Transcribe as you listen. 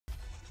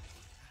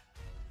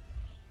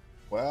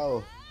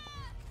Well,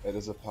 it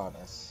is upon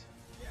us.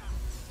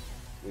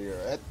 We are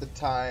at the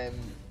time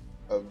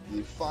of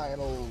the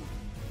final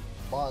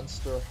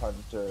Monster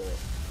Hunter.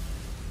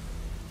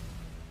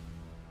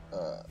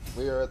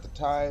 We are at the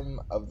time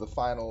of the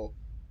final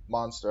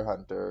Monster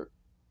Hunter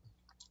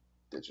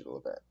digital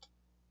event.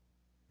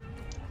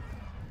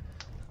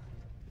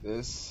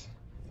 This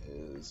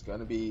is going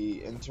to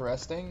be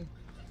interesting.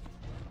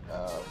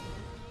 The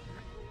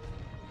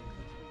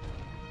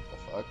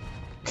fuck?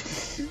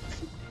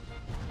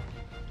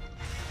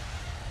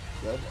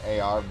 Is that an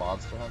AR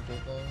Monster Hunter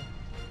thing?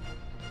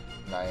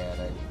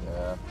 Niantic,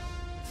 yeah.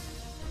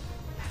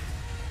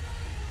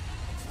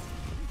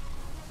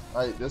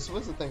 Alright, this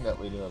was the thing that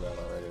we knew about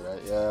already,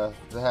 right? Yeah,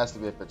 there has to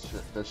be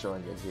if they're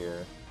showing it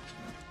here.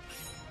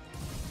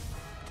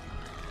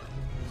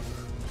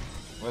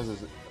 What is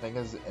this? I think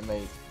it's MA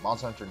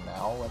Monster Hunter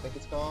Now, I think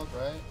it's called,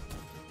 right?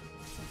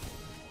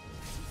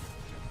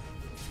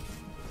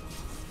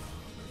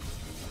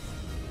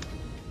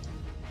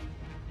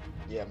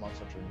 Yeah,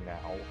 Monster Hunter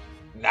Now.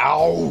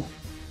 Now!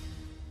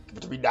 Give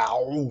it to me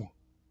now!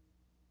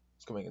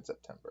 It's coming in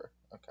September.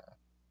 Okay.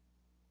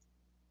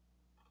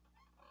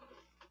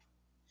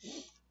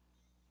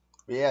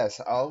 But yes,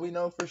 all we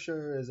know for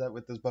sure is that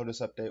with this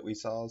bonus update, we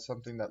saw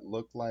something that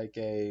looked like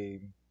a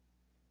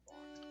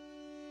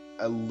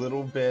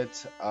little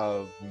bit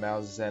of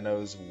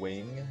Malzeno's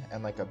wing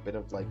and like a bit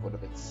of like one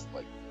of its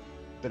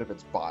bit of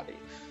its body.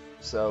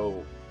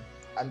 So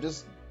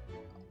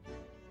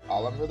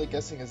all I'm really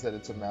guessing is that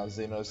it's a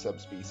Malzeno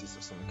subspecies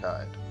of some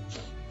kind.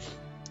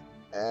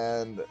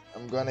 And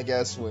I'm gonna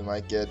guess we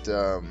might get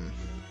a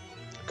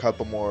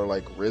couple more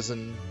like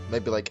Risen,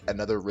 maybe like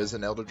another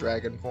Risen Elder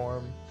Dragon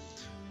form.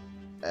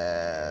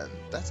 And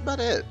that's about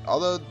it.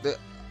 Although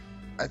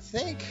I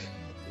think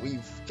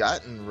we've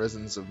gotten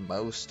Risens of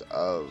most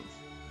of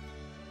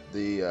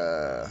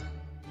the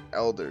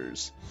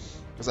Elders.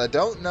 Because I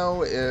don't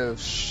know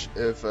if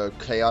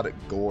Chaotic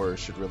Gore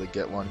should really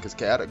get one, because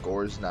Chaotic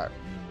Gore is not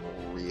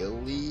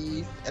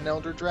really an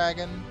Elder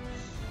Dragon.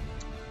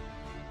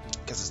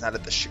 Because it's not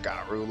at the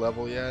Shigaru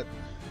level yet.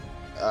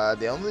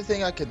 The only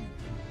thing I could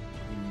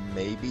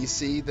maybe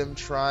see them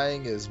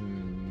trying is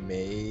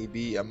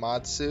maybe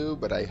Amatsu,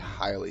 but I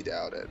highly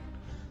doubt it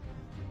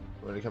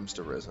when it comes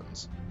to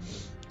Risens.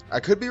 I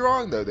could be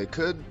wrong though. They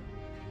could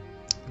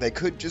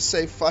just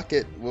say fuck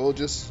it, we'll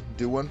just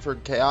do one for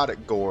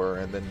Chaotic Gore,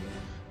 and then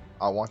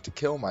I want to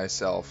kill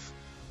myself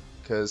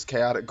because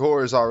Chaotic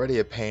Gore is already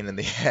a pain in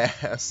the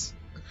ass.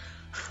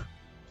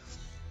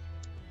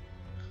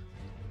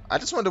 I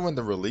just wonder when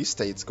the release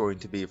date's going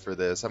to be for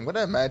this. I'm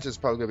gonna imagine it's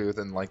probably gonna be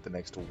within like the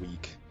next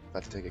week, if I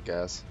had to take a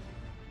guess.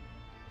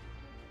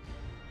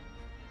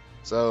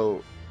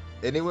 So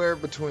anywhere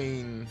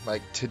between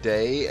like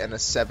today and a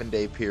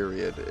 7-day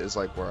period is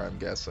like where I'm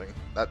guessing.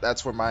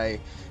 That's where my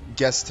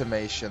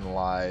guesstimation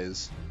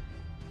lies.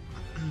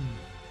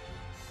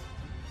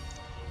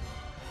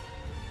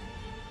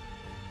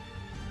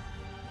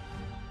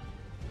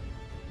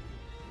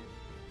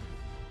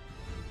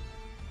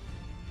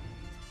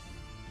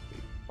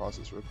 Pause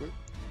this real quick.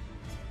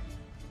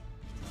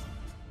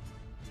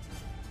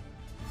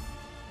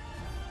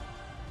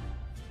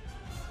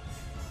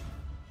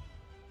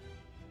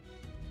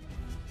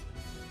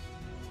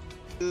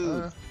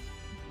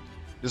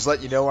 Just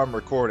let you know I'm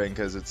recording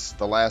because it's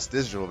the last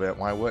digital event.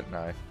 Why wouldn't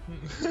I?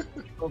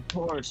 Of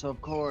course,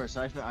 of course.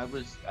 I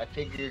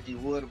figured you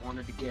would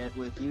wanted to get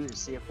with you to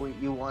see if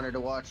you wanted to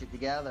watch it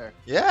together.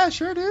 Yeah,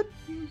 sure, dude.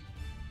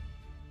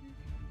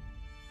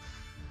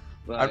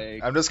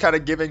 Like, I'm just kind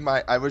of giving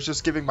my. I was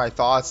just giving my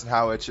thoughts and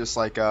how it's just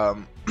like I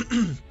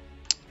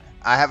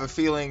have a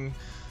feeling.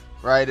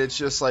 Right, it's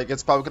just like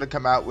it's probably going to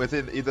come out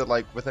within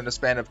within a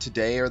span of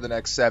today or the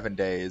next 7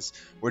 days.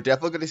 We're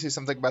definitely going to see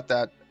something about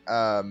that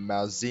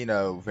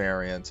Malzeno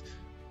variant,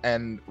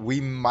 and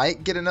we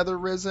might get another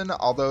Risen.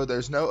 Although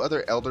there's no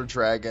other Elder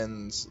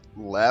Dragons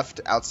left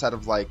outside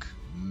of like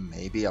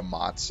maybe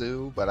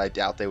Amatsu, but I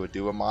doubt they would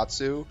do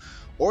Amatsu.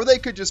 Or they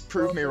could just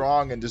prove me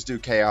wrong and just do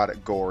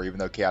Chaotic Gore, even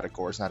though Chaotic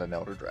Gore is not an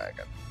Elder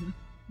Dragon.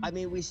 I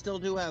mean, we still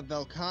do have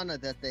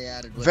Velkhana that they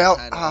added. With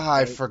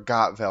I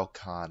forgot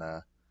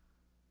Velkhana.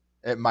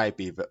 It might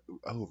be.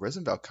 Oh,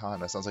 Risen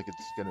Velkhana sounds like it's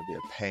going to be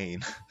a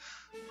pain.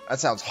 That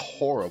sounds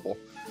horrible.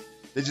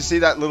 Did you see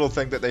that little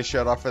thing that they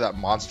showed off for that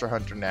Monster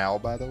Hunter Now,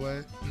 by the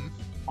way?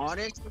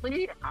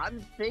 Honestly,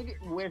 I'm thinking,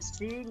 with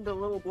seeing the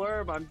little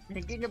blurb, I'm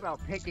thinking about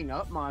picking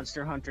up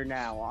Monster Hunter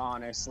Now,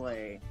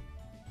 honestly.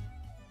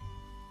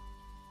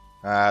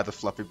 Ah, the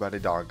Fluffy Buddy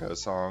Dongo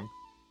song.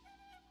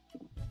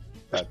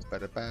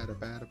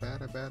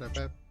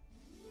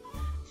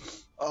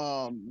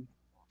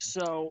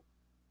 So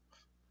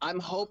I'm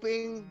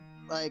hoping,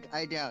 like,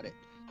 I doubt it,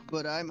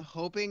 but I'm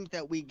hoping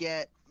that we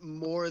get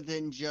more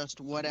than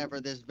just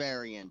whatever this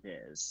variant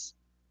is.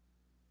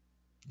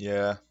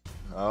 Yeah.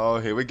 Oh,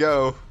 here we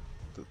go.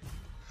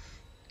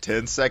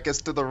 10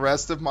 seconds to the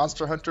rest of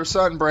Monster Hunter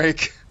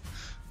Sunbreak.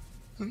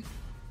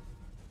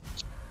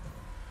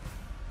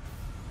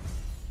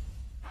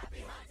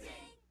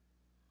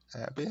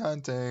 Happy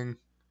hunting.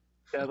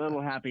 That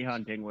little happy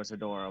hunting was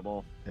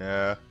adorable.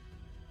 Yeah.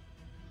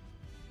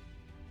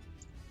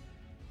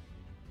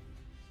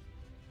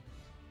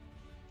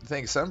 I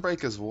think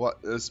Sunbreak is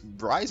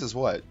Rise is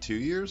what, 2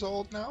 years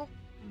old now?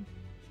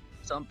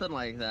 Something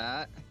like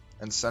that.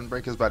 And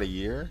Sunbreak is about a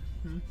year?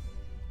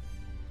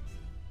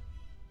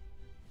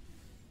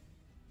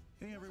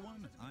 Hey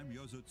everyone, I'm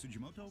Yozo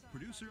Tsujimoto,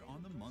 producer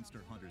on the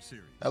Monster Hunter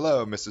series.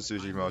 Hello, Mr.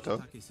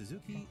 Tsujimoto. I'm Take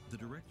Suzuki, the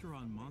director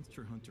on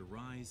Monster Hunter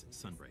Rise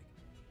Sunbreak.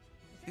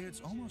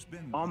 It's almost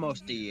been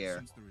Almost a year.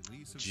 since the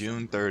release of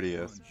June Sunbreak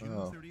 30th. on June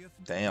Oh, 30th,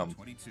 damn.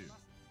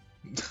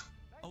 2022.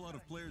 A lot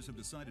of players have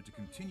decided to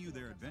continue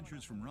their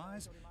adventures from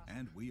Rise,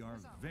 and we are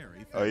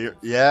very Oh,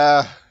 thankful.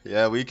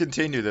 yeah, we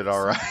continued it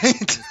all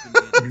right.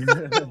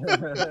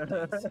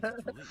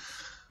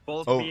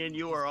 Both Oh. me and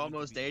you are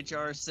almost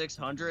HR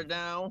 600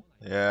 now.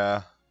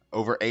 Yeah,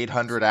 over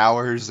 800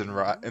 hours in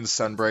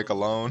Sunbreak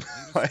alone.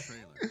 Like,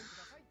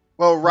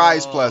 well,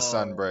 Rise plus Oh.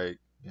 Sunbreak.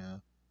 Yeah.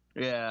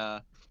 Yeah,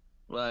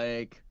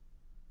 like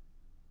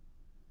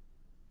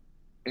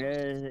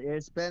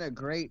it's been a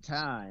great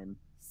time.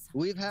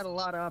 We've had a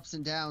lot of ups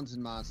and downs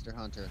in Monster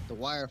Hunter. The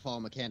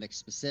wirefall mechanic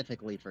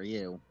specifically for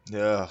you.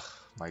 Yeah.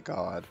 My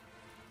God.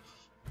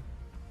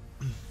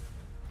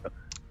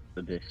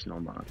 Additional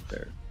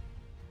monster.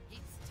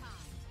 It's time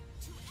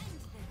to end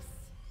this.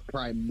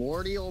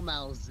 Primordial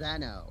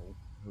Malzeno.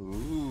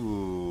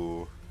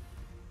 Ooh.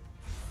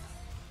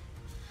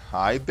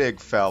 Hi, big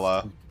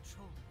fella.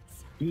 Control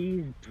itself.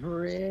 He's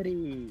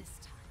pretty. This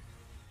time,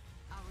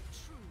 our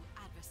true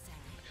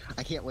adversary.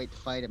 I can't wait to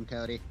fight him,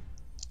 Cody.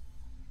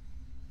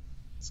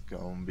 It's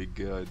gonna be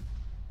good.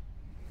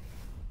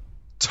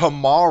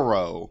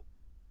 Tomorrow.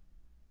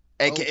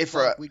 AKA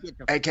fuck, we get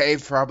to AKA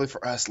probably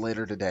for us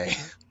later today.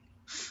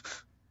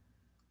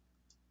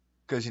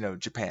 Because,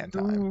 Japan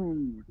time.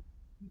 Dude,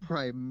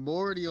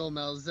 Primordial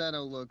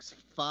Malzeno looks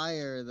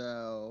fire,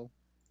 though.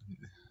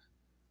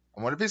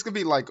 I wonder if he's gonna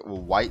be like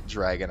White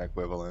Dragon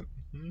equivalent.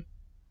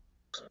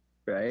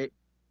 Right?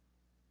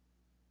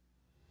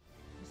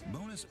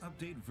 Bonus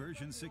update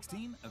version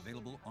 16,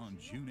 available on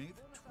June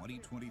 8th,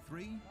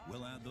 2023,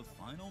 will add the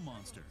final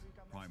monster,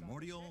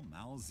 Primordial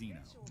Malzeno.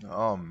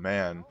 Oh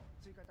man.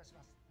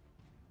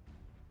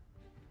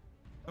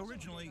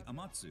 Originally,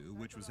 Amatsu,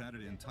 which was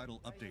added in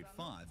Title Update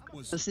 5,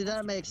 was... So see,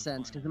 that makes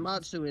sense, because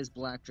Amatsu is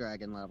Black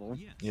Dragon level.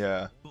 Yes,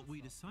 Yeah. but we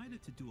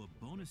decided to do a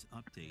bonus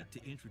update to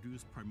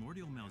introduce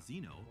Primordial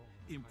Malzeno,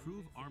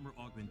 improve armor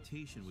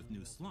augmentation with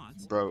new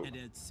slots, Bro. and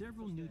add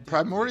several new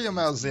Primordial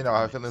decorations Malzeno, into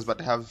I the feel is mix. about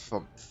to have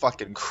some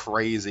fucking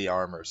crazy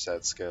armor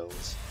set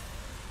skills.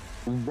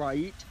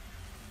 Right?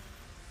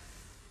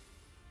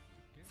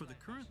 For the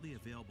currently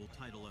available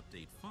Title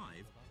Update 5,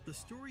 the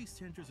story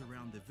centers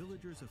around the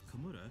villagers of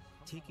Kamura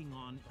taking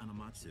on an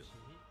Amatsu.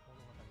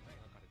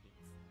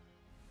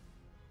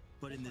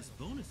 But in this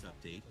bonus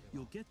update,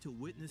 you'll get to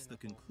witness the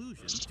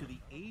conclusion to the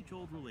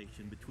age-old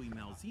relation between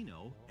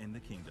Malzeno and the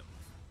kingdom.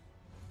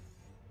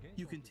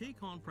 You can take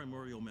on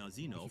Primordial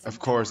Malzeno from Of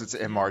course, it's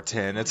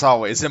MR10. MR10. It's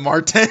always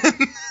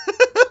MR10.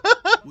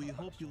 We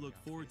hope you look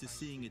forward to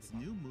seeing its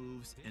new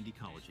moves and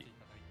ecology.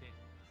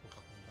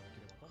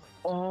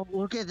 Oh,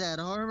 look at that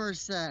armor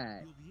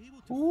set. You'll be able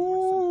to forge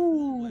some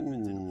cool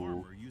weapons and Ooh.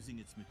 armor using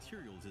its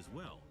materials as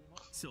well.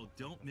 So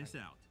don't miss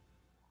out.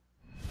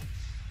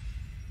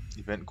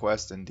 Event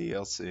quest and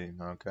DLC.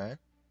 Okay.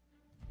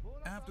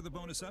 After the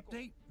bonus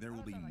update, there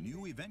will be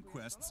new event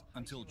quests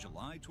until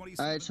July 27th.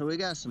 All right, so we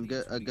got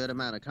a good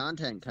amount of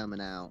content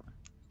coming out.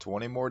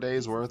 20 more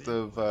days worth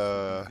of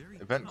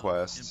event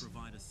quests.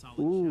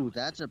 Ooh,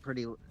 that's a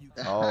pretty Oh,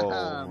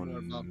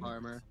 more buff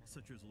armor.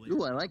 Such as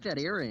Ooh, I like that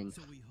earring.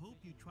 So we hope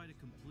you try to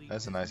complete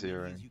That's a as nice many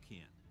earring. as you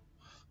can.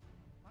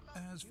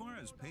 As far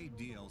as paid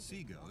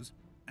DLC goes,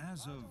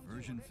 as of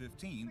version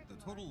 15, the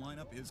total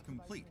lineup is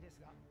complete.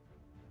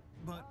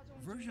 But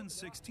version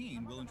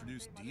 16 will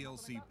introduce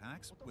DLC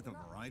packs with a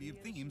variety of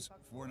themes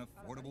for an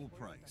affordable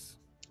price.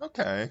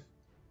 Okay.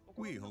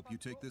 We hope you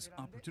take this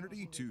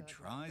opportunity to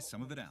try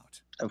some of it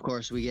out. Of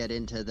course, we get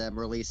into them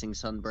releasing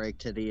Sunbreak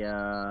to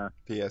the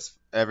PS.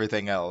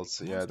 Everything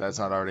else. Yeah, that's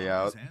not already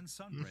out. And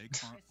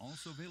Sunbreak are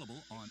also available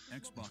on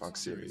Xbox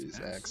Series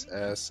X, X,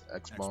 S,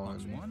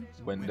 Xbox One,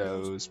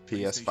 Windows,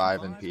 PlayStation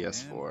PS5, and 5,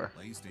 PS4.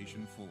 and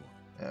PlayStation 4.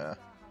 Yeah.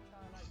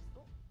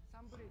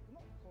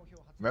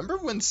 Remember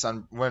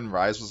when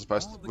Rise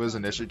was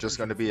initially just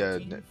going to be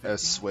a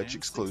Switch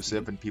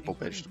exclusive and people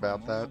bitched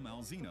about that?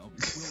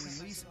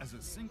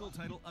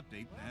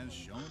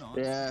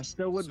 yeah,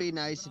 still would be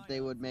nice if they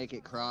would make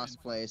it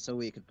crossplay so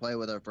we could play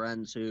with our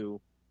friends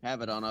who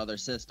have it on other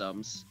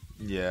systems.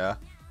 Yeah.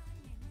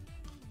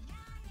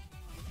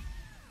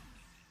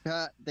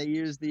 They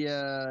use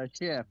the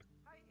chip.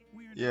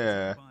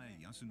 Yeah. By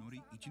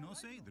Yasunori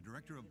Ichinose, the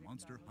director of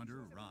Monster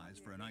Hunter Rise,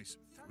 for a nice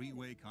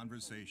three-way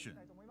conversation.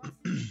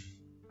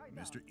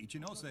 Mr.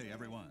 Ichinose,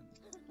 everyone.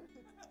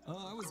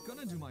 I was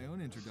gonna do my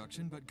own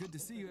introduction, but good to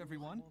see you,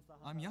 everyone.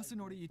 I'm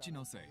Yasunori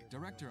Ichinose,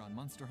 director on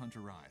Monster Hunter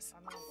Rise.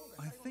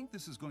 I think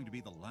this is going to be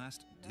the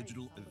last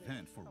digital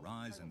event for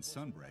Rise and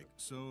Sunbreak,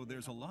 so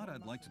there's a lot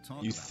I'd like to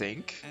talk You about.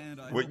 think?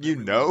 And I What hope you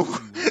everyone know?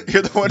 listening will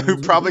You're the one who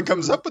enjoy probably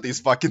comes up with these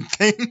fucking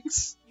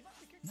things.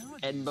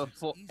 And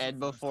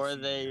before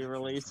they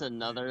release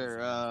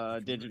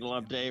another digital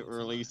update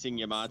releasing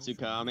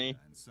Yamatsukami.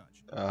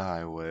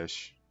 I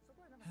wish.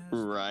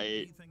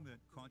 Right.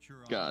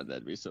 God,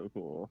 that'd be so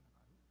cool.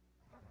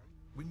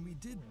 When we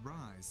did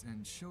Rise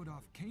and showed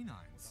off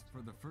canines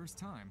for the first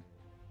time,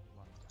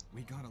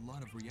 we got a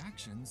lot of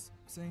reactions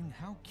saying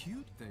how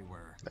cute they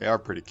were. They are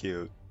pretty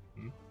cute.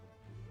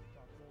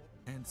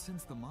 And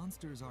since the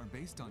monsters are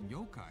based on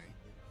yokai,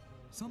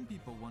 some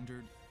people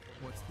wondered,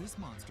 what's this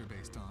monster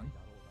based on?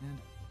 And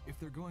if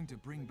they're going to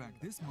bring back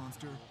this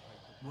monster,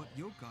 what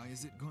yokai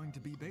is it going to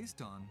be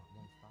based on?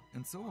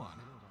 And so on.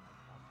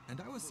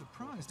 And I was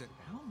surprised at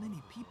how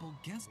many people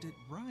guessed it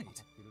right.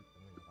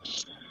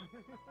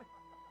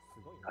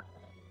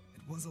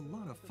 It was a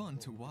lot of fun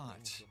to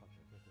watch.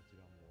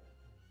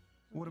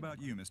 What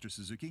about you, Mr.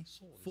 Suzuki?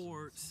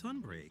 For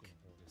Sunbreak,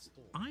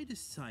 I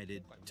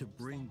decided to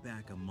bring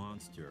back a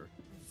monster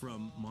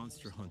from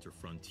Monster Hunter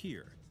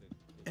Frontier,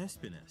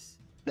 Espines.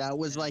 That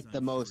was like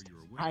the most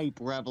hype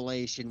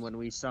revelation when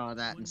we saw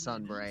that in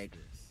Sunbreak.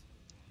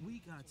 We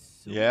got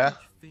so Yeah?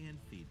 much fan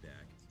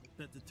feedback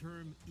that the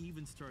term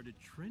even started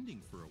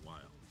trending for a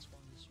while.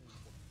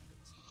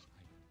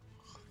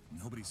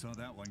 Nobody saw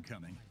that one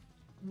coming.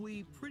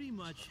 We pretty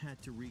much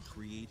had to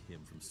recreate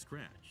him from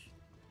scratch,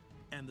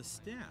 and the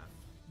staff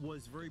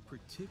was very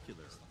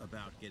particular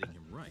about getting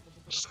him right.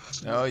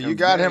 Oh, you I'm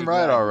got very him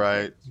right, glad. all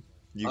right.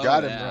 You Oh,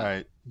 got him yeah.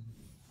 right.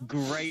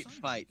 Great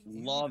fight.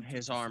 Love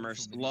his armor.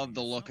 Love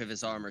the look of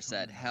his armor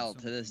set. Hell,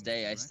 to this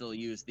day, I still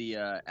use the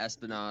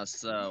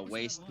Espina's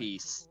waist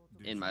piece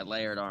in my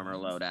layered armor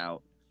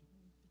loadout.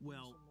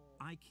 Well,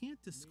 I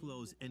can't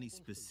disclose any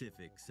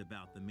specifics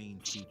about the main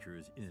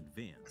features in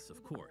advance,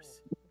 of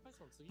course.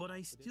 But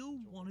I still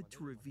wanted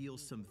to reveal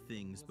some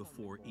things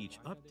before each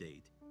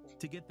update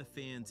to get the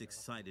fans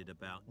excited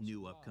about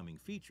new upcoming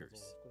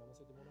features.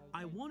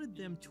 I wanted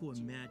them to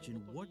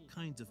imagine what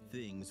kinds of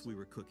things we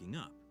were cooking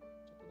up.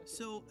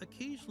 So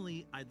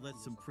occasionally I'd let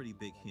some pretty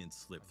big hints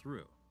slip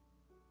through.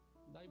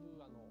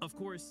 Of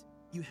course,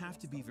 you have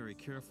to be very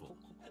careful.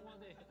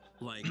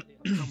 Like,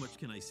 how much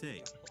can I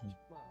say?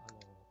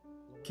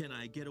 Can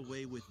I get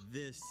away with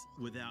this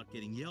without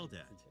getting yelled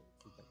at?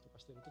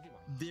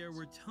 There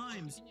were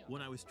times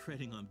when I was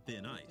treading on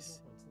thin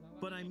ice,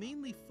 but I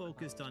mainly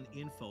focused on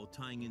info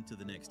tying into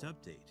the next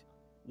update,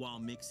 while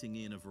mixing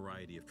in a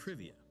variety of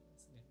trivia.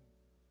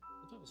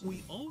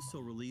 We also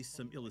released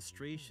some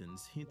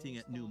illustrations hinting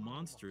at new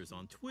monsters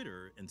on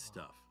Twitter and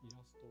stuff.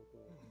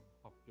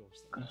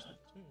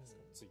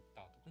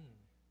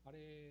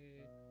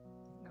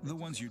 The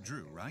ones you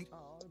drew, right?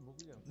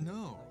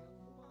 No,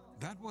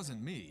 that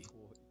wasn't me.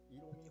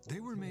 They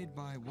were made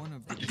by one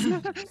of the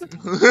designers in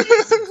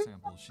the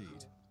sample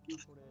sheet.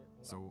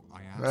 So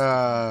I asked if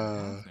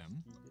I could have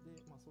them,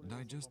 and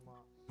I just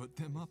put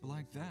them up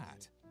like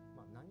that.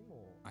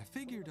 I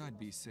figured I'd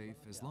be safe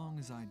as long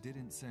as I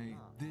didn't say,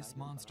 this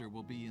monster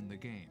will be in the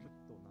game.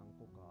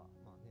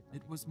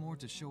 It was more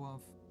to show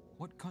off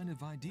what kind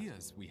of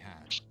ideas we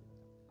had.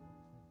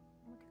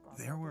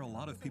 There were a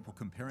lot of people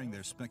comparing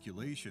their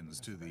speculations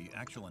to the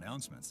actual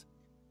announcements.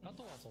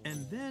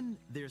 And then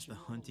there's the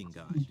hunting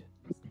guide.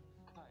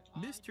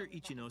 Mr.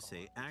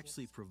 Ichinose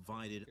actually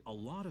provided a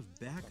lot of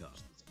backup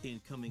in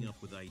coming up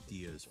with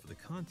ideas for the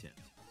content.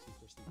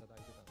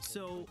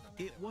 So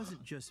it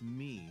wasn't just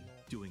me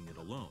doing it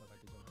alone.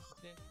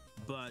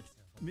 But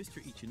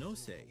Mr.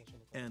 Ichinose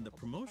and the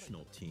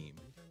promotional team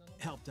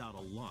helped out a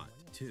lot,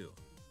 too.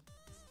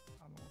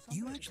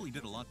 You actually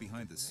did a lot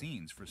behind the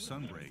scenes for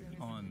Sunbreak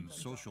on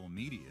social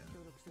media.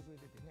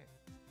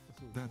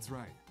 That's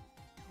right.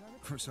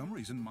 For some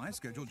reason, my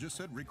schedule just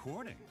said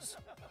recordings.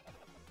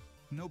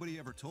 Nobody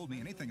ever told me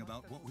anything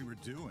about what we were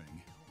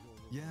doing.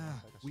 Yeah,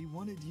 we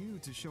wanted you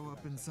to show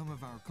up in some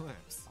of our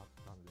clips.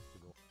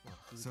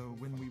 So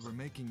when we were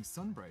making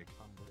Sunbreak,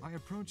 I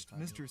approached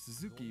Mr.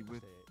 Suzuki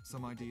with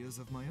some ideas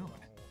of my own.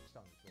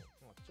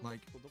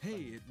 Like,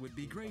 hey, it would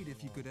be great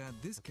if you could add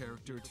this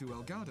character to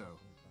Elgato.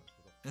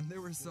 And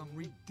there were some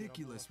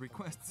ridiculous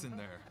requests in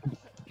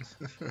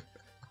there.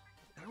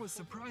 I was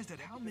surprised at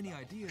how many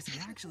ideas he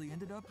actually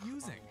ended up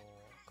using.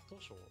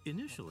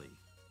 Initially,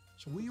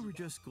 we were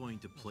just going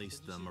to place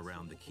them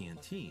around the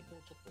canteen.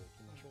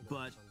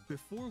 But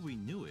before we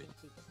knew it,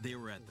 they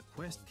were at the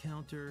quest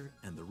counter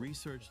and the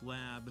research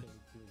lab.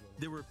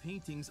 There were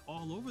paintings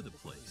all over the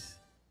place.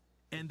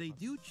 And they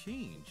do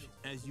change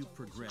as you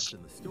progress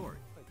in the story.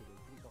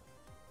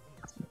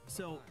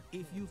 So,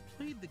 if you've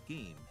played the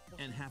game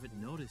and haven't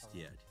noticed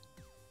yet,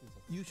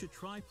 you should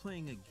try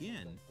playing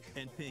again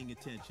and paying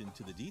attention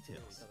to the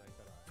details.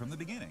 From the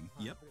beginning?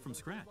 Yep, from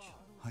scratch.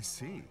 I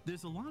see.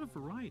 There's a lot of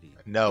variety.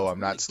 No, It's I'm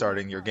really not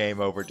starting your game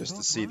over just to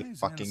Both see the Rise and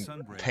fucking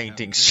Sunbreak have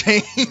paintings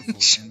very colorful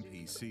change.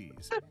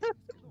 NPCs.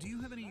 Do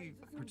you have any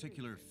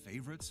particular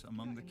favorites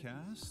among the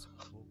cast?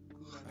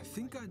 I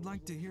think I'd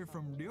like to hear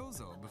from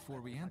Ryozo before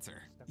we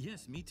answer.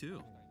 Yes, me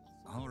too.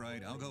 All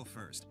right, I'll go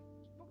first.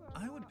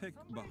 I would pick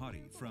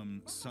Bahari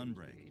from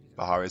Sunbreak.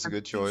 Bahari's a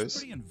good He's choice.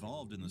 pretty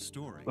involved in the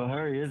story.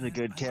 Bahari is a and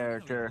good I like how he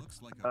character.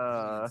 looks like a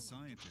brilliant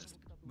scientist,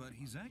 but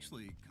he's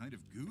actually kind of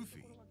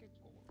goofy.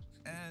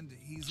 And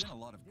he's in a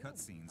lot of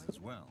cutscenes as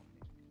well.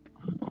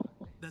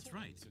 That's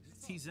right.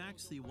 He's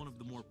actually one of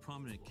the more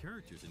prominent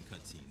characters in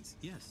cutscenes.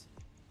 Yes.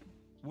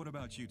 What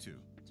about you two?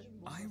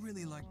 I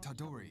really like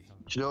Tadori.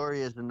 Chidori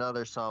is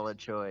another solid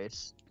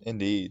choice.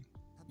 Indeed.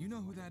 You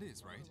know who that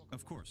is, right?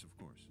 Of course, of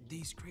course.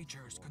 These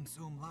creatures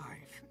consume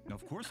life.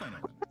 Of course I know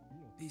him.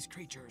 These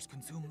creatures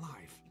consume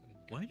life.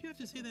 Why do you have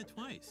to say that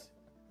twice?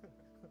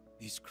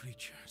 These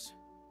creatures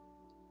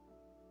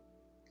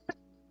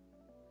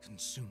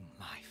consume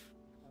life.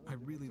 I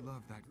really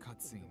love that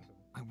cutscene.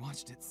 I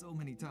watched it so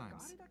many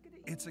times.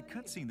 It's a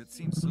cutscene that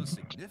seems so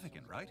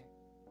significant, right?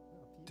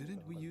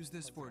 Didn't we use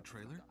this for a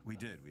trailer? We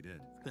did, we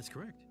did. That's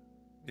correct.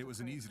 It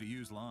was an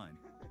easy-to-use line.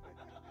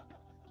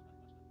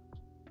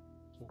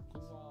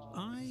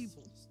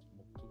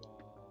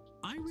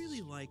 I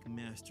really like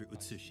Master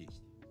Utsushi.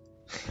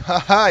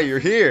 Haha, you're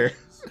here.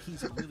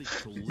 He's a really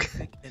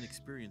prolific and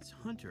experienced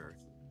hunter,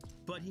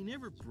 but he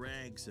never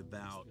brags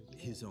about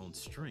his own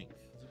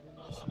strength.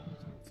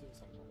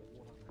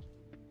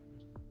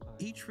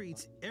 He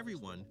treats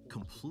everyone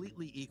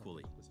completely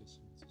equally,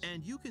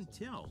 and you can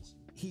tell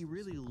he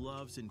really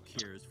loves and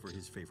cares for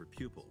his favorite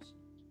pupils.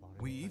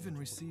 We even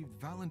received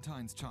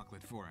Valentine's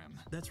chocolate for him.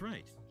 That's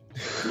right.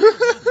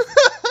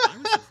 I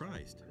was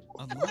surprised.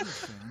 A lot of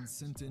fans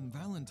sent in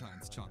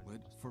Valentine's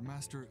chocolate for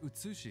Master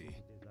Utsushi.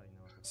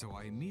 So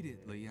I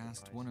immediately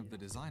asked one of the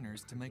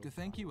designers to make a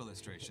thank you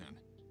illustration.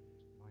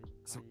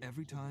 So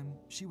every time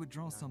she would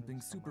draw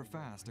something super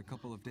fast a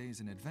couple of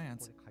days in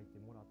advance,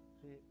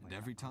 and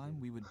every time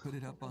we would put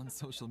it up on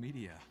social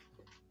media.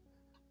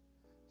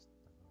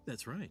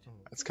 That's right.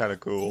 That's kind of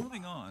cool.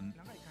 Moving on,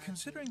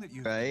 considering that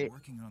you've Right. been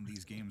working on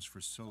these games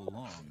for so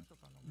long,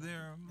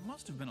 there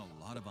must have been a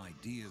lot of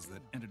ideas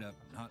that ended up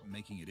not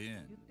making it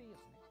in.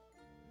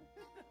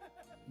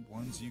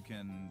 Ones you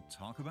can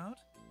talk about?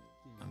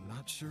 I'm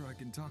not sure I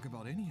can talk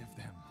about any of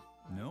them.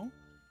 No?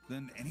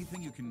 Then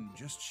anything you can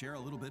just share a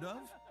little bit of?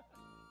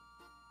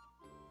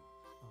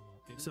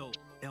 So,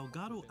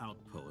 Elgato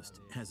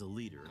Outpost has a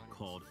leader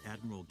called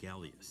Admiral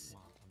Gallius.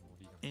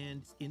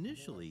 And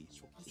initially,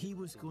 he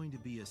was going to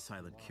be a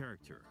silent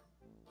character.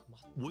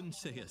 Wouldn't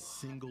say a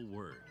single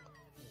word.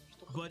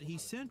 But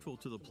he's central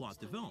to the plot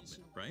development,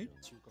 right?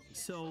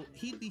 So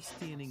he'd be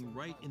standing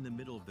right in the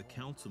middle of the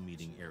council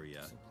meeting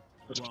area,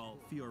 while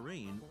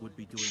Fiorane would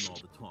be doing all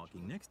the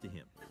talking next to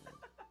him.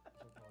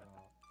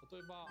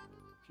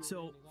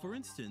 So, for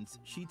instance,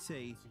 she'd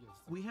say,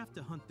 "We have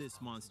to hunt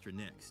this monster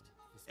next."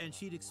 And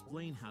she'd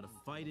explain how to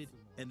fight it,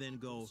 and then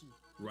go,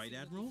 "Right,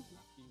 Admiral?"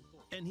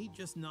 And he'd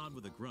just nod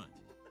with a grunt.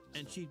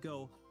 And she'd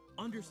go,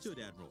 "Understood,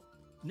 Admiral.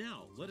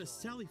 Now, let us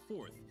sally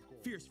forth,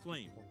 fierce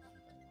flame."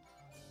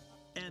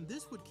 And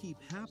this would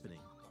keep happening,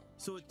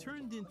 so it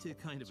turned into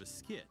kind of a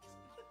skit,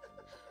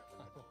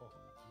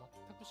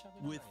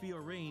 with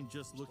Fiorane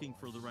just looking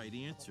for the right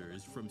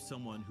answers from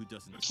someone who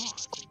doesn't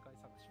talk.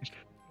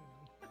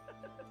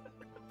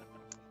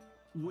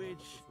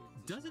 Which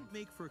doesn't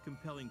make for a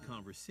compelling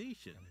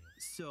conversation,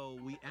 so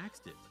we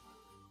axed it.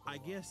 I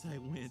guess I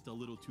went a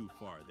little too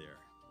far there.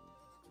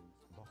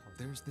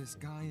 There's this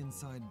guy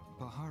inside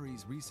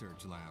Bahari's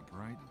research lab,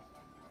 right?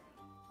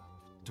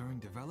 During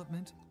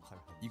development,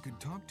 you could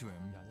talk to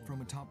him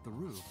from atop the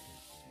roof,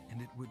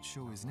 and it would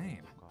show his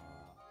name.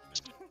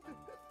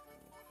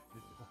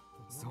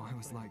 So I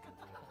was like,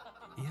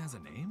 he has a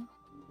name?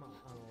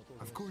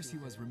 Of course he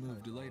was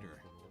removed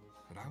later,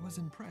 but I was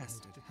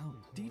impressed at how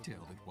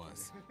detailed it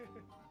was.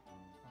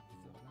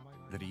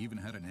 That he even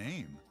had a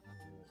name.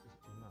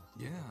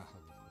 Yeah,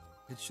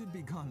 it should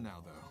be gone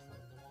now though.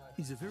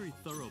 He's a very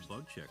thorough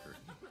bug checker.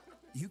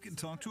 You can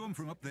talk to him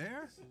from up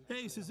there?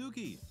 Hey,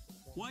 Suzuki,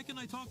 why can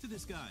I talk to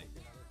this guy?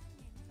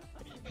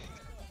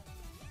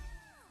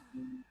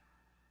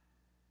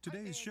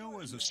 Today's show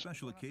is a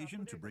special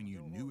occasion to bring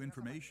you new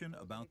information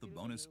about the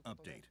bonus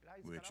update,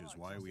 which is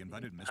why we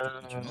invited Mr.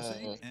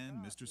 Ichinose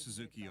and Mr.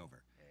 Suzuki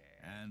over.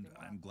 And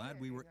I'm glad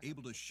we were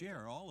able to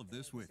share all of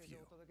this with you.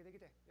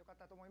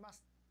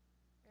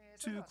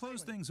 To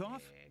close things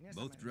off,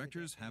 both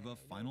directors have a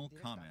final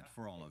comment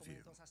for all of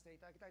you.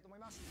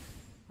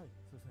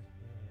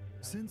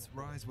 Since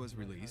Rise was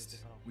released,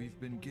 we've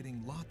been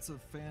getting lots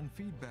of fan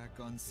feedback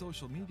on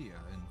social media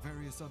and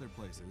various other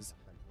places.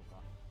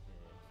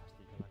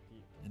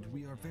 And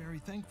we are very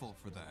thankful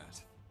for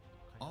that.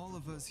 All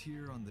of us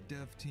here on the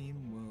dev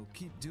team will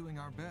keep doing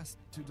our best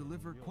to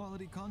deliver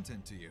quality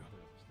content to you.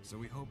 So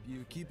we hope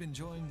you keep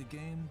enjoying the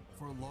game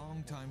for a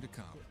long time to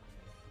come.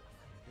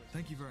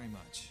 Thank you very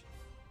much.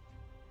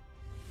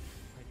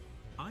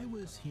 I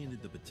was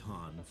handed the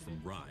baton from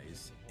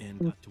Rise and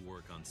got to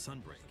work on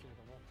Sunbreak,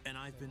 and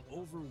I've been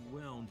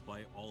overwhelmed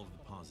by all of the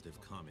positive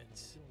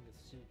comments.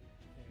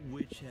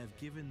 which have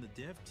given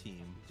the dev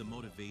team the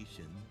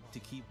motivation to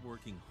keep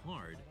working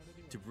hard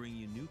to bring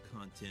you new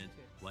content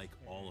like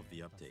all of the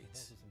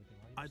updates.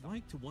 I'd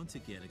like to once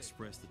again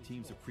express the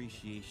team's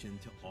appreciation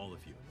to all of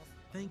you.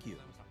 Thank you.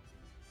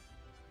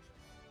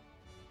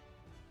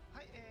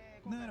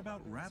 That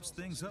about wraps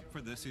things up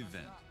for this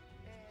event.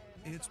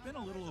 It's been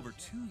a little over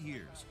 2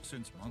 years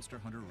since Monster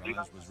Hunter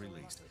Rise was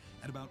released,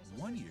 and about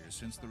 1 year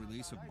since the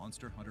release of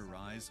Monster Hunter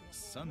Rise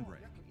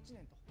Sunbreak.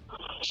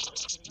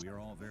 We are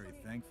all very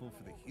thankful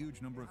for the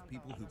huge number of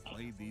people who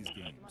played these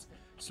games.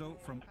 So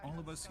from all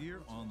of us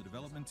here on the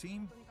development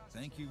team,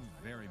 thank you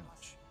very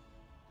much.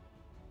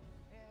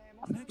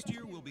 Next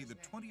year will be the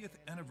 20th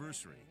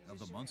anniversary of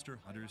the Monster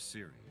Hunter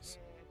series.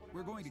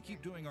 We're going to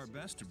keep doing our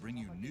best to bring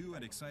you new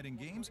and exciting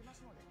games,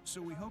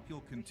 so we hope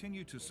you'll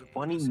continue to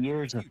support 20 us in the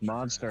years of future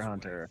Monster as well.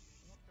 Hunter.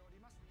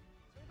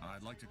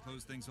 I'd like to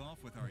close things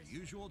off with our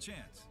usual chant.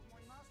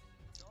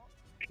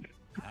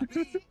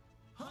 Happy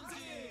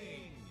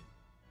hunting!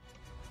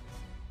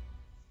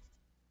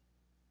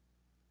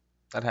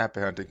 That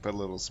happy hunting put a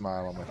little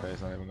smile on my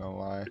face, not even gonna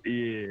lie.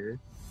 Yeah.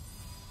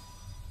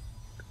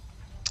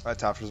 Alright,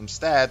 time for some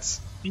stats.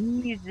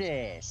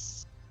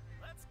 Jesus.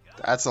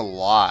 That's a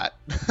lot.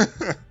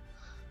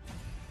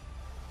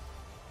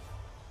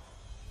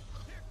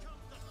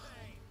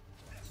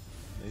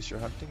 Is your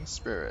hunting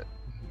spirit.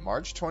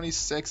 March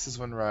 26th is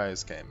when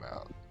Rise came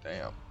out.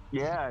 Damn.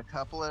 Yeah,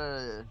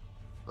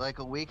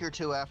 a week or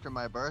two after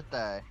my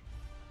birthday.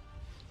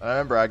 I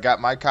remember I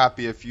got my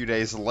copy a few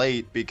days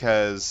late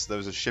because there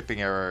was a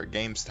shipping error at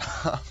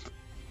GameStop.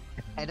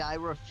 And I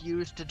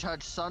refused to touch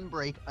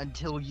Sunbreak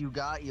until you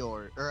got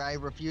yours. Or I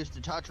refused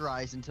to touch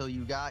Rise until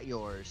you got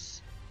yours.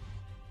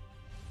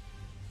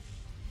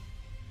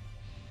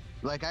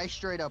 Like, I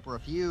straight up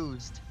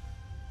refused.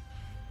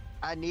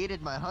 I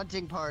needed my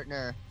hunting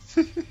partner.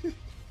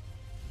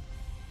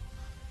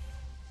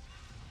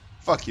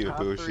 Fuck you, Top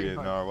Ibushi 3 and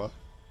hunt- Narwa.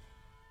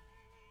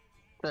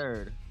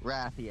 Third,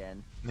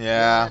 Rathian.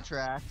 Yeah. That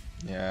tracks.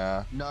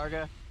 Yeah.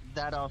 Narga,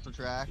 that also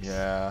tracks.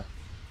 Yeah.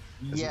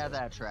 Yeah,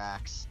 that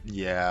tracks.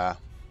 Yeah.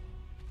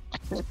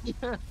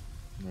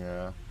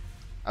 Yeah.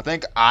 I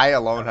think I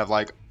alone have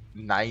like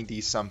 90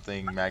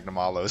 something Magnum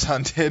Hollows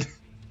hunted.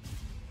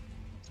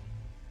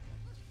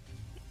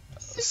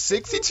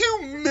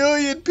 62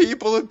 million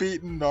people have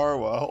beaten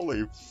Narwa.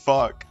 Holy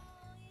fuck.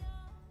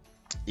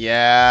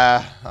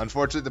 Yeah.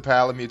 Unfortunately, the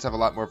Palamutes have a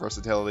lot more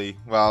versatility,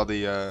 while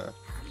the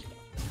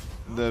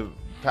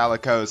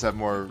Palicos have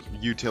more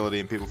utility,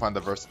 and people find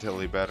the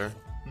versatility better.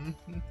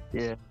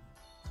 Yeah.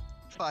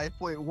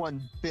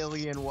 5.1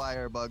 billion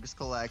wire bugs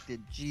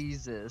collected.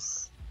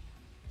 Jesus.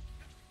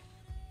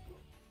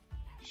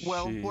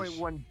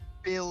 12.1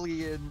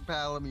 billion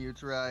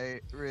Palamutes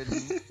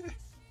ridden.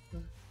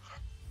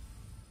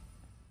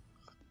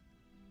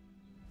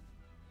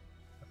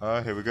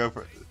 Here we go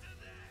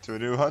to a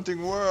new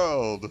hunting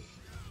world.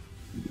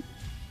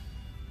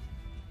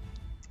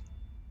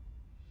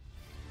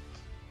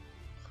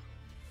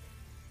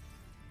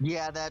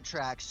 Yeah, that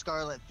track.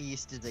 Scarlet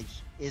Feast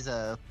is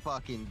a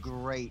fucking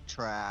great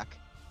track.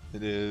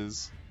 It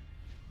is.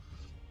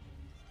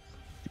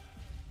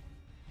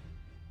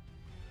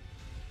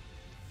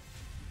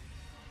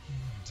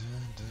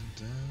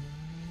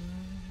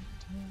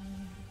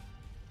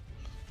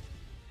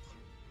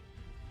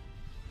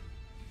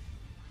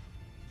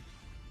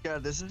 Yeah,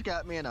 this has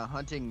got me in a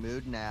hunting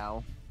mood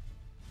now.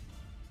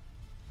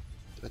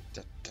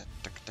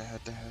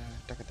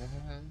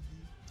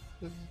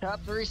 Top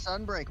 3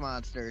 Sunbreak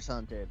monsters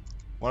hunted.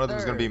 One of them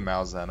is going to be Third.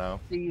 Malzeno.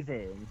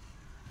 Seething.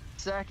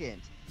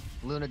 Second,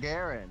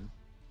 Lunagarin.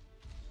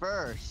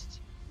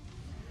 First,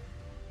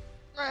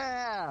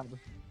 Crab.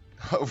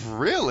 Oh,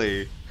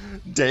 really?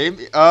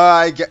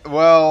 I get.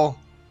 Well.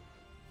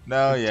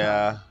 No,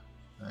 yeah.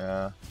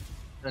 Yeah.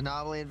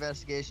 Anomaly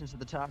investigations for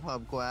the top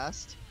hub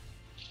quest.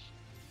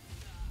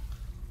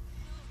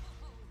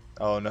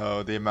 Oh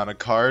no, the amount of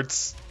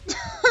cards.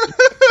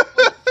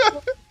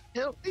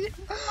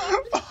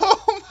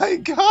 Oh my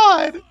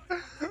god.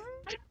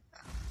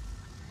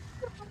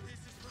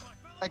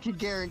 I can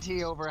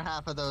guarantee over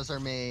half of those are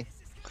me.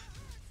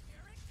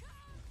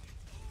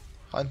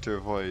 Hunter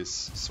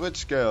voice. Switch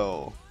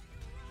skill.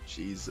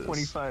 Jesus.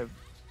 25.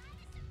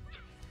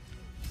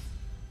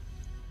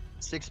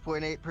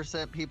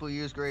 6.8% people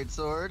use Great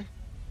Sword.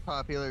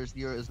 Popular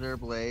is their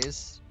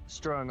Blaze.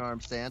 Strong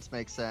arm stance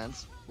makes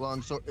sense.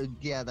 Long sword,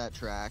 yeah, that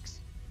tracks.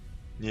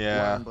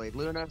 Yeah. Long Blade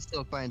Luna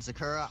still finds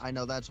Sakura. I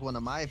know that's one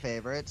of my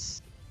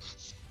favorites.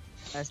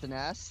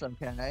 SNS,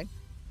 okay.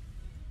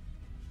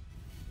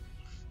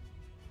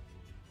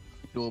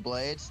 Dual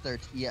blades,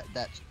 yeah,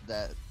 that.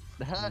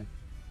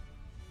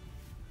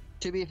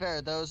 To be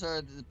fair, those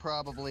are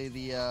probably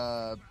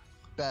the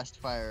best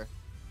fire.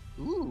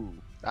 Ooh.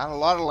 Not a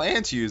lot of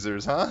Lance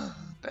users, huh?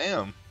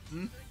 Damn.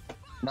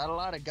 Not a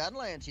lot of gun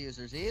lance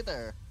users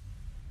either.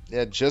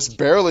 Yeah, just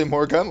barely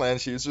more gun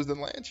Lance users than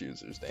Lance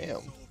users.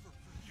 Damn.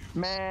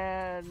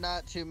 Man,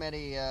 not too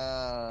many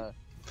Hammer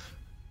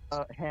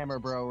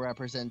Bro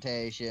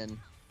representation.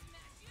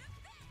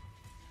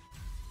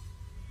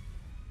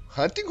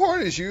 Hunting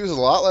Horn is used a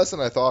lot less than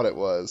I thought it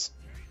was.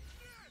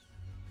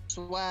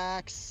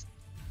 Swax.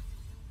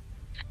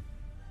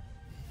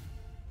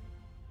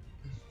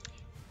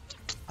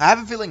 I have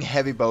a feeling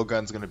Heavy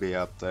Bowgun's going to be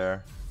up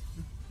there.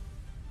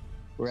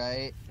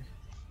 Right.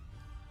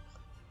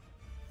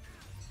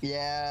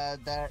 Yeah,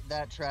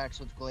 that tracks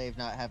with Glaive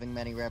not having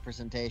many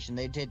representation.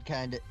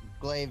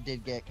 Glaive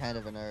did get kind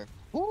of a nerf.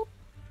 Whoop.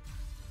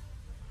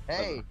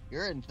 Hey,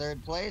 you're in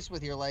 3rd place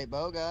with your light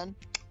bowgun.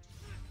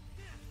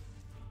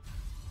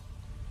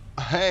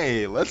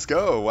 Hey, let's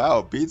go.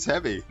 Wow, beats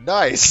Heavy.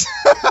 Nice.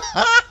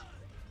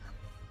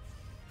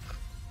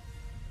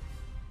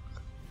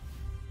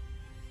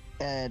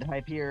 And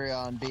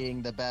Hyperion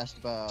being the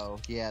best bow.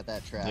 Yeah,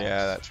 that tracks.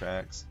 Yeah, that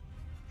tracks.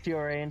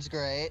 Furine's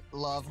great.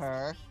 Love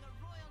her.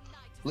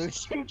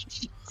 Lucian.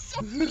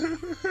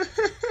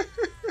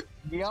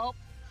 Yup.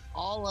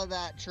 All of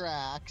that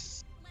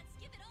tracks.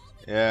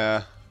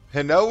 Yeah.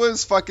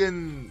 Hinoa's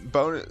fucking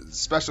bonus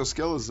special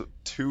skill is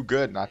too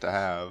good not to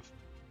have.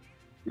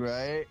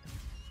 Right?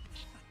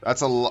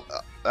 That's a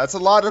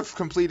lot of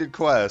completed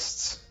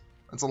quests.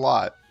 That's a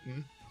lot.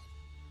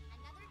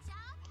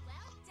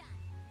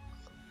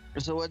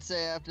 So let's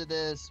say after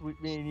this,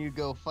 me and you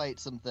go fight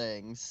some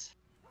things.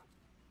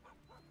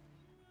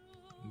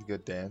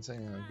 Good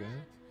dancing, okay.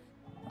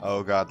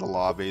 Oh god, the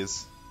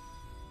lobbies.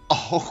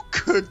 Oh,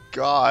 good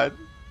god.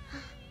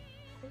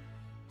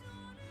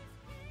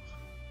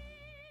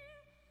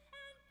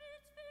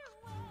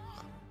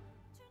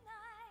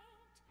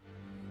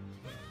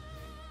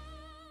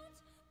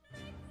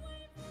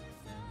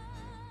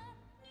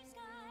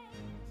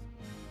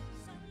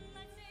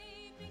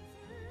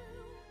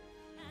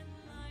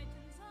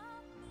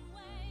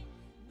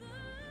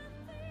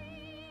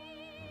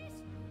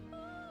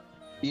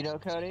 You know,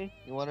 Cody,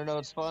 you want to know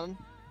what's fun?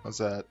 What's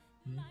that?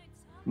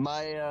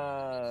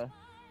 My,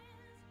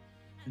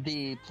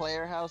 the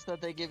player house that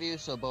they give you,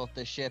 so both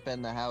the ship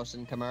and the house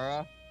in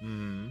Kamura,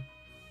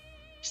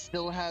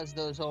 still has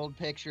those old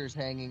pictures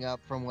hanging up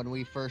from when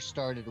we first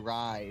started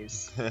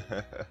Rise.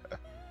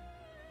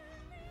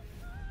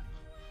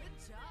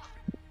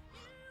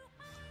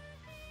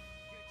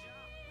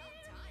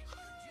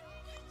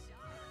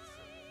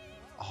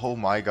 Oh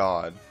my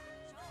god.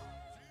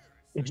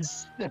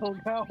 It's still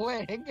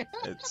going.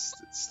 It's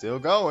still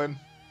going.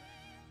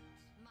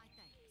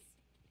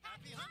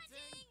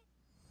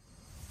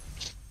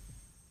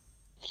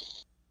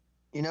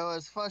 You know,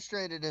 as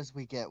frustrated as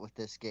we get with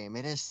this game,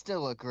 it is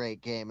still a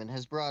great game and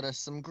has brought us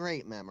some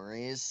great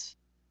memories.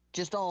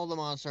 Just all the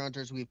Monster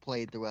Hunters we've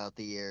played throughout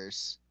the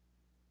years.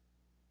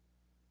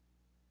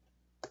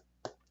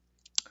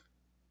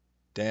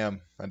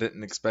 Damn, I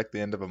didn't expect the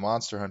end of a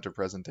Monster Hunter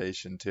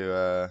presentation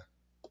to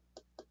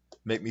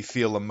make me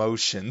feel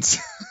emotions.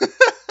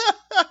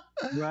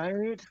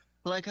 Right?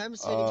 Like I'm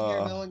sitting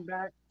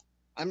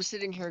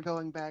here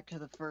going back to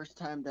the first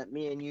time that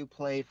me and you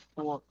played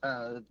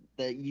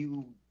that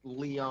you,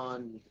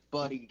 Leon,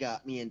 Buddy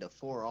got me into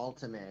 4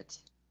 Ultimate.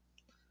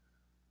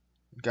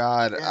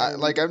 God,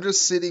 And I'm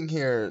just sitting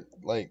here,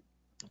 like,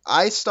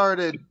 I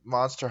started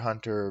Monster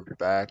Hunter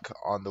back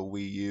on the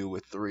Wii U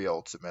with 3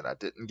 Ultimate. I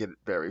didn't get it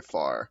very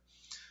far.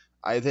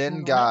 I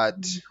then got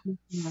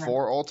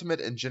 4 Ultimate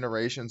and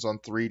Generations on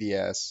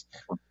 3DS,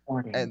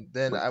 and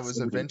then I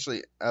was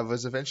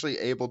eventually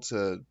able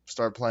to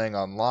start playing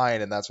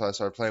online, and that's why I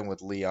started playing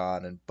with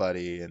Leon and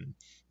Buddy and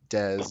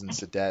Dez and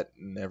Sedette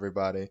and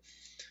everybody.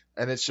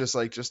 And it's just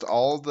like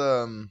all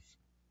the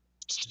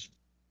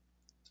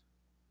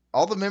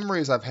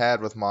memories I've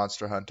had with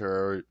Monster Hunter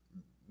are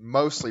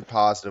mostly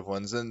positive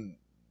ones, and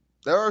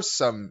there are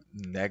some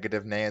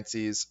negative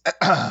Nancys,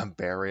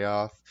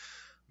 Barrioth,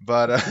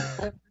 but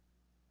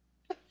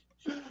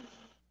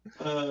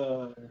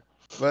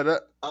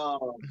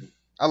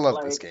I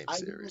love this game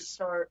series.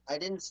 I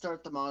didn't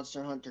start the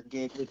Monster Hunter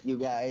gig with you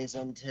guys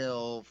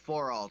until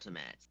 4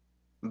 Ultimate,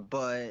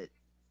 but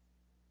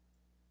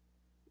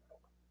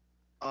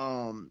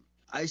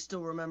I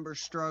still remember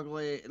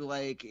struggling.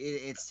 Like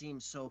it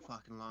seems so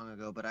fucking long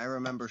ago, but I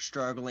remember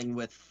struggling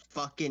with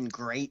fucking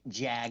Great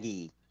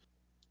Jaggy.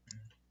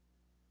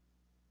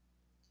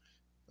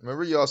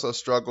 Remember, you also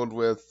struggled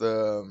with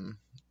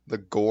the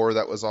gore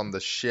that was on the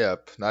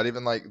ship. Not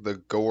even like the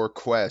gore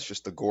quest,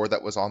 just the gore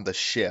that was on the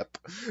ship.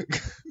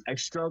 I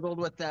struggled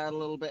with that a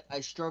little bit. I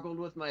struggled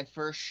with my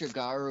first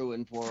Shigaru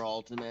in 4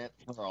 Ultimate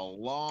for a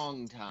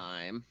long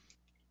time.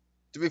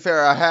 To be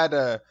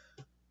fair,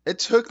 it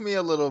took me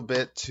a little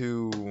bit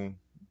to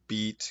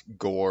beat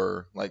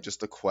gore, like just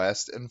the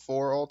quest in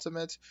 4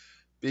 Ultimate,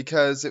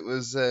 because it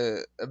was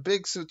a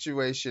big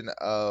situation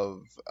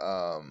of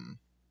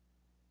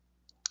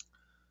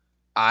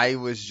I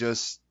was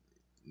just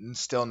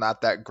still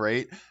not that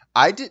great.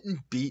 I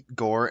didn't beat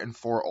Gore in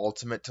 4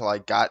 Ultimate till I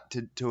got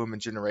to him in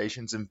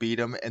Generations and beat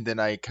him, and then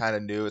I kind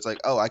of knew it's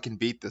like, oh, I can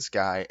beat this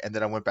guy, and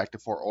then I went back to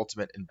 4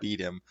 Ultimate and beat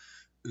him.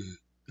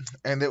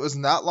 And it was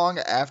not long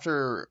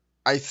after,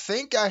 I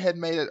think I had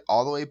made it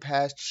all the way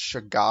past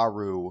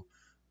Shigaru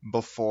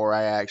before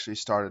I actually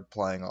started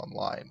playing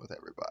online with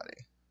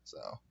everybody. So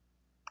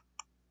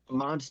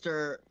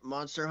Monster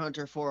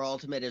Hunter 4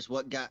 Ultimate is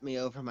what got me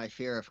over my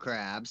fear of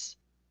crabs.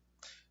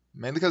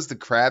 Mainly because the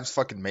crabs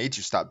fucking made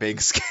you stop being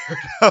scared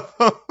of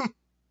them.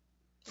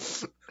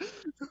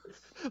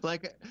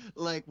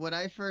 like when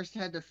I first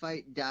had to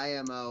fight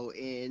Diamo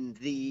in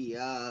the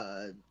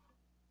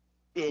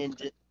in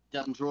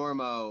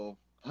Dundrormo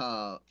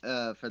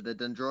for the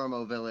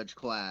Dundrormo village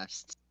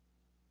quest,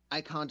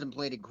 I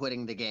contemplated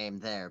quitting the game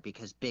there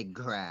because big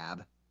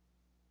crab.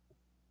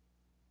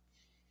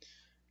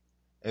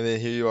 And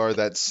then here you are,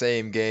 that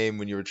same game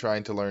when you were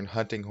trying to learn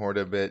Hunting Horde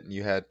a bit, and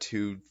you had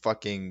two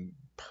fucking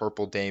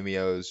purple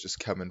daimios just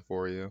coming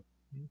for you.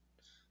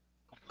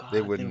 God,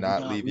 They would they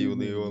not not leave you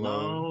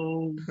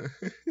alone.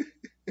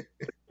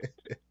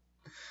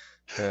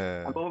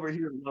 I'm over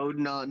here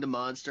loading on to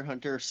Monster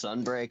Hunter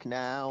Sunbreak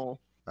now.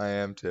 I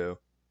am too.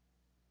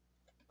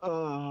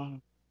 Oh.